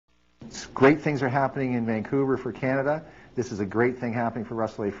Great things are happening in Vancouver for Canada. This is a great thing happening for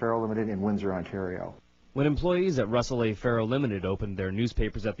Russell A. Farrow Limited in Windsor, Ontario. When employees at Russell A. Farrow Limited opened their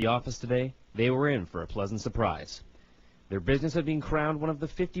newspapers at the office today, they were in for a pleasant surprise. Their business had been crowned one of the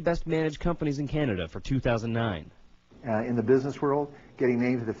 50 best managed companies in Canada for 2009. In the business world, getting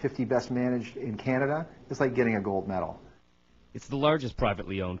named to the 50 best managed in Canada is like getting a gold medal. It's the largest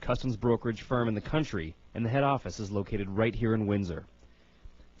privately owned customs brokerage firm in the country, and the head office is located right here in Windsor.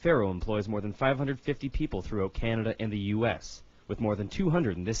 Farrow employs more than 550 people throughout Canada and the U.S., with more than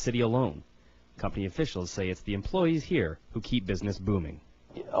 200 in this city alone. Company officials say it's the employees here who keep business booming.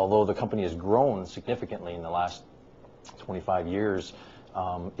 Although the company has grown significantly in the last 25 years,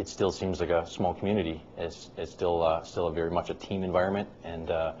 it still seems like a small community. It's still a very much a team environment and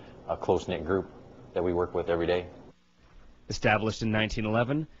a close-knit group that we work with every day. Established in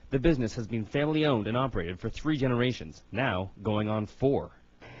 1911, the business has been family-owned and operated for 3 generations, now going on 4.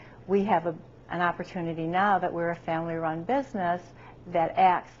 We have an opportunity now that we're a family-run business that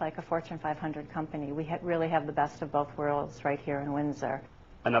acts like a Fortune 500 company. We really have the best of both worlds right here in Windsor.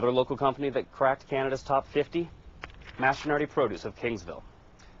 Another local company that cracked Canada's top 50? Mastronardi Produce of Kingsville.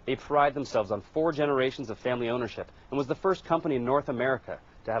 They pride themselves on 4 generations of family ownership and was the first company in North America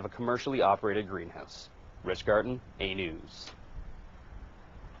to have a commercially operated greenhouse. Rich Garten, A News.